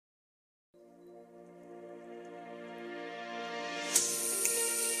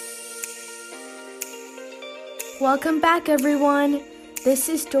Welcome back, everyone. This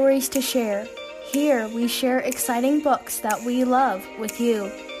is Stories to Share. Here we share exciting books that we love with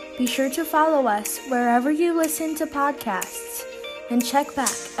you. Be sure to follow us wherever you listen to podcasts and check back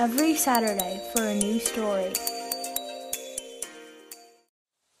every Saturday for a new story.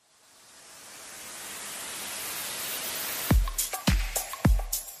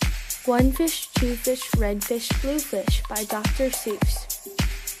 One Fish, Two Fish, Red Fish, Blue Fish by Dr. Seuss.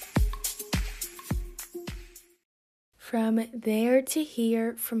 From there to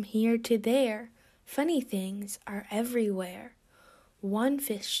here, from here to there, funny things are everywhere. One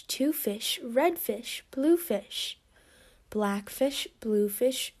fish, two fish, red fish, blue fish. Black fish, blue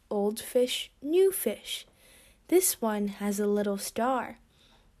fish, old fish, new fish. This one has a little star.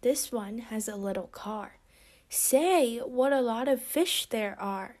 This one has a little car. Say, what a lot of fish there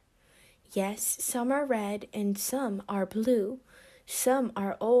are. Yes, some are red and some are blue. Some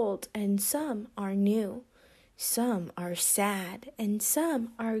are old and some are new. Some are sad and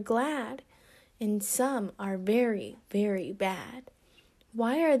some are glad, and some are very, very bad.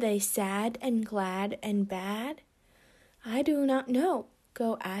 Why are they sad and glad and bad? I do not know.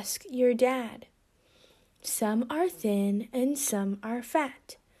 Go ask your dad. Some are thin and some are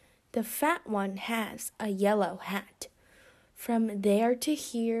fat. The fat one has a yellow hat. From there to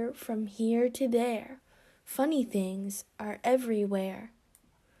here, from here to there, funny things are everywhere.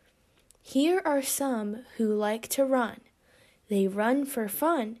 Here are some who like to run. They run for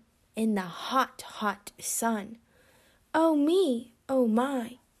fun in the hot, hot sun. Oh me, oh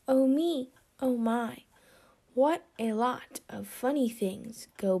my, oh me, oh my. What a lot of funny things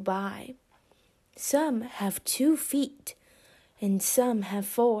go by. Some have 2 feet, and some have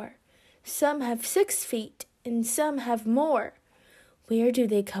 4. Some have 6 feet, and some have more. Where do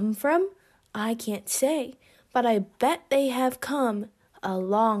they come from? I can't say, but I bet they have come a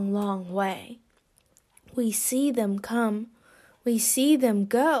long, long way. We see them come, we see them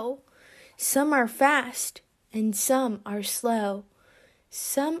go. Some are fast, and some are slow.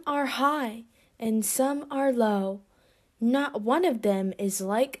 Some are high, and some are low. Not one of them is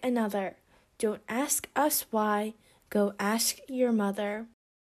like another. Don't ask us why, go ask your mother.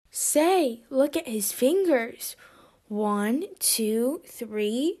 Say, look at his fingers. 1, 2,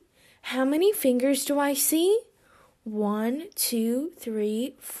 3. How many fingers do I see? 1, 2,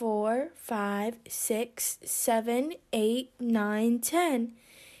 3, 4, 5, 6, 7, 8, 9, 10.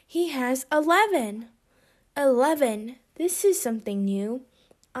 He has 11. 11. This is something new.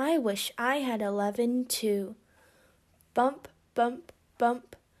 I wish I had 11 too. Bump, bump,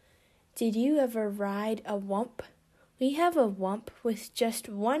 bump. Did you ever ride a wump? We have a wump with just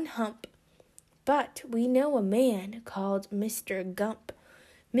 1 hump. But we know a man called Mr. Gump.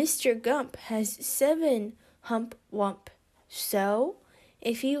 Mr. Gump has 7 hump wump. So,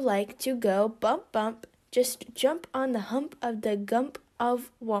 if you like to go bump bump, just jump on the hump of the gump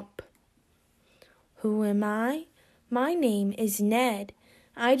of wump. Who am I? My name is Ned.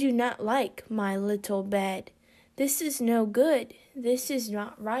 I do not like my little bed. This is no good. This is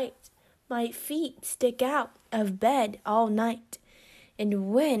not right. My feet stick out of bed all night.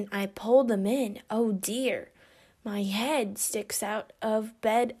 And when I pull them in, oh dear, my head sticks out of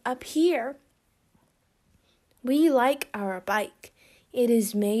bed up here. We like our bike. It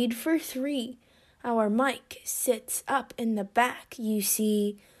is made for 3. Our Mike sits up in the back, you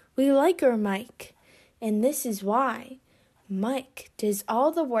see. We like our Mike, and this is why. Mike does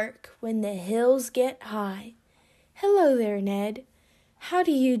all the work when the hills get high. Hello there, Ned. How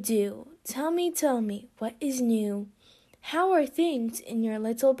do you do? Tell me, what is new? How are things in your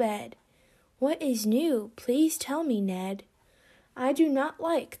little bed? What is new? Please tell me, Ned. I do not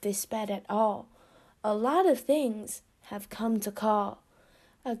like this bed at all. A lot of things have come to call.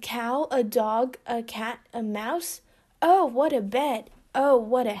 A cow, a dog, a cat, a mouse. Oh, what a bed! Oh,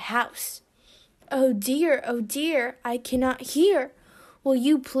 what a house! Oh dear, I cannot hear. Will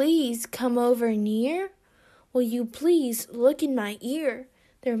you please come over near? Will you please look in my ear?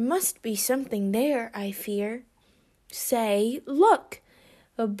 There must be something there, I fear. Say, look!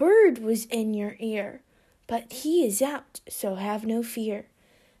 A bird was in your ear, but he is out, so have no fear.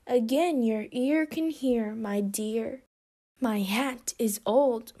 Again your ear can hear, my dear. My hat is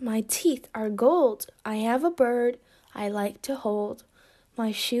old, my teeth are gold. I have a bird I like to hold.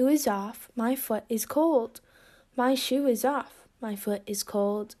 My shoe is off, my foot is cold. My shoe is off, my foot is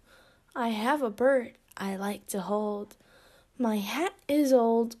cold. I have a bird I like to hold. My hat is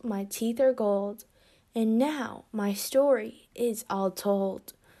old, my teeth are gold. And now my story is all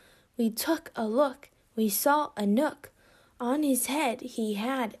told. We took a look, we saw a nook. On his head he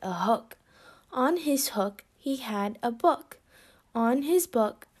had a hook. On his hook he had a book. On his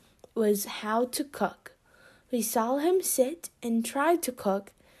book was how to cook. We saw him sit and try to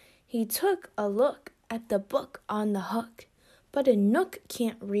cook. He took a look at the book on the hook. But a Nook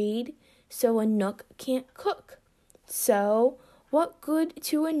can't read, so a Nook can't cook. So, what good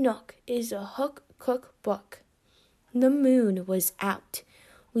to a Nook is a hook cook book? The moon was out.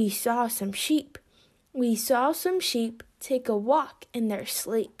 We saw some sheep. We saw some sheep take a walk in their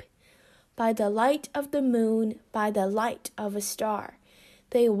sleep. By the light of the moon, by the light of a star,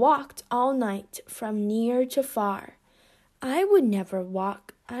 they walked all night from near to far. I would never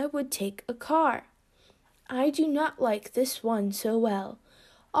walk, I would take a car. I do not like this one so well.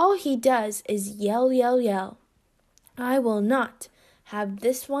 All he does is yell, yell, yell. I will not have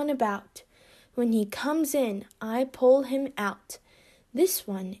this one about. When he comes in, I pull him out. This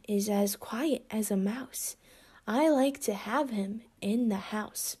one is as quiet as a mouse. I like to have him in the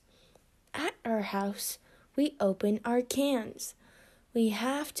house. At our house, we open our cans. We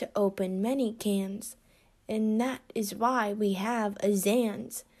have to open many cans, and that is why we have a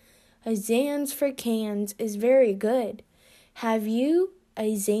Zans. A Zans for cans is very good. Have you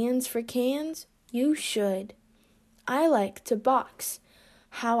a Zans for cans? You should. I like to box.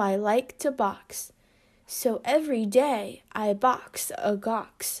 How I like to box. So every day I box a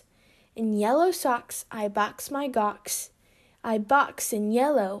gawks. In yellow socks I box my gawks. I box in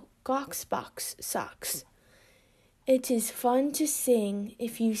yellow gawks box socks. It is fun to sing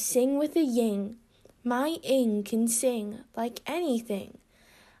if you sing with a ying. My ing can sing like anything.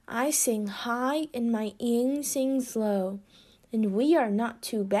 I sing high and my ing sings low, and we are not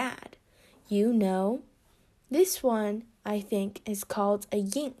too bad, you know. This one, I think, is called a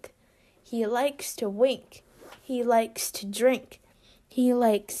yink. He likes to wink. He likes to drink. He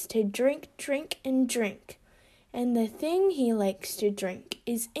likes to drink, drink, and drink. And the thing he likes to drink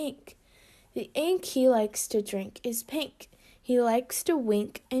is ink. The ink he likes to drink is pink. He likes to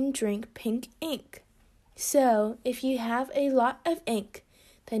wink and drink pink ink. So, if you have a lot of ink,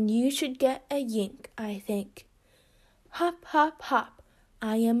 then you should get a yink, I think. Hop, hop, hop,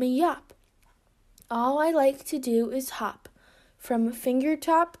 I am a yop. All I like to do is hop, from finger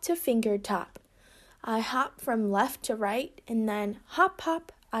top to finger top. I hop from left to right, and then hop,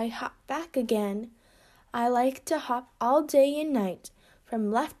 hop, I hop back again. I like to hop all day and night,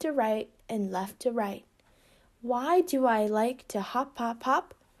 from left to right and left to right. Why do I like to hop, hop,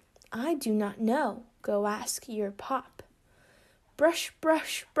 hop? I do not know. Go ask your pop. Brush,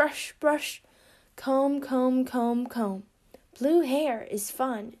 brush, brush, brush, comb, comb, comb, comb. Blue hair is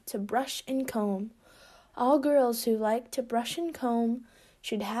fun to brush and comb. All girls who like to brush and comb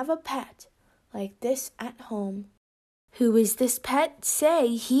should have a pet like this at home. Who is this pet?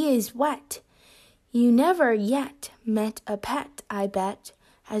 Say he is wet. You never yet met a pet, I bet,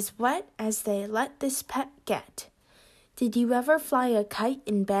 as wet as they let this pet get. Did you ever fly a kite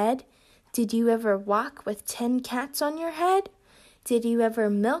in bed? Did you ever walk with 10 cats on your head? Did you ever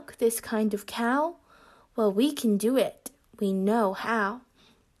milk this kind of cow? Well, we can do it. We know how.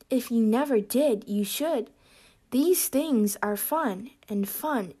 If you never did, you should. These things are fun, and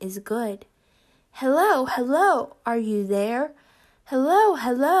fun is good. Hello, hello, are you there? Hello,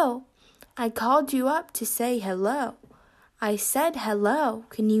 hello. I called you up to say hello. I said hello.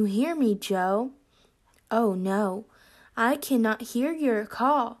 Can you hear me, Joe? Oh, no. I cannot hear your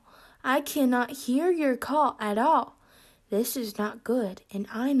call. I cannot hear your call at all. This is not good, and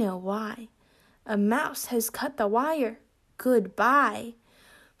I know why. A mouse has cut the wire. Goodbye.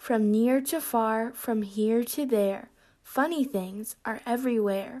 From near to far, from here to there, funny things are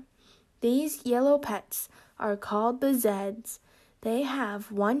everywhere. These yellow pets are called the Zeds. They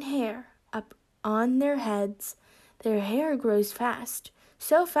have one hair up on their heads. Their hair grows fast,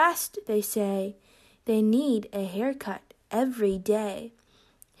 so fast, they say, they need a haircut every day.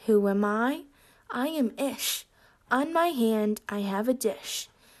 Who am I? I am Ish. On my hand I have a dish.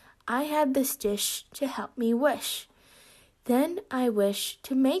 I had this dish to help me wish. Then I wish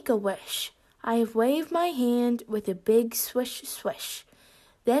to make a wish. I wave my hand with a big swish, swish.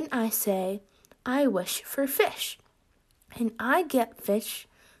 Then I say, I wish for fish. And I get fish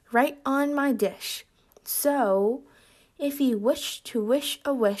right on my dish. So, if you wish to wish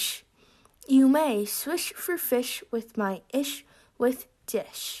a wish, you may swish for fish with my ish with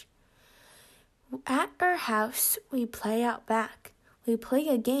dish. At our house, we play out back. We play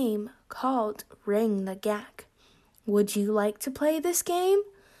a game called Ring the Gack. Would you like to play this game?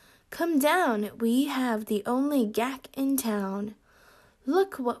 Come down, we have the only gack in town.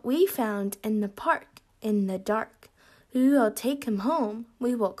 Look what we found in the park in the dark. We will take him home,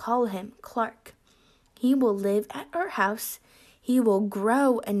 we will call him Clark. He will live at our house, he will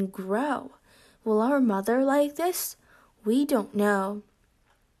grow and grow. Will our mother like this? We don't know.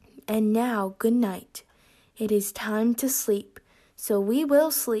 And now, good night. It is time to sleep, so we will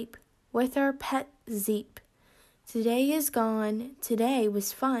sleep with our pet Zeep. Today is gone, today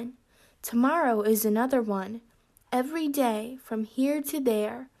was fun. Tomorrow is another one. Every day, from here to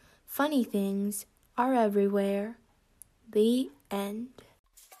there, funny things are everywhere. The end.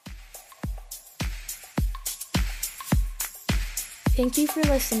 Thank you for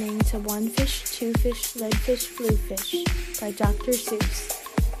listening to One Fish, Two Fish, Red Fish, Blue Fish by Dr. Seuss.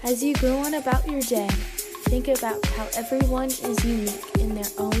 As you go on about your day, think about how everyone is unique in their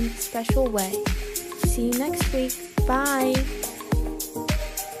own special way. See you next week. Bye!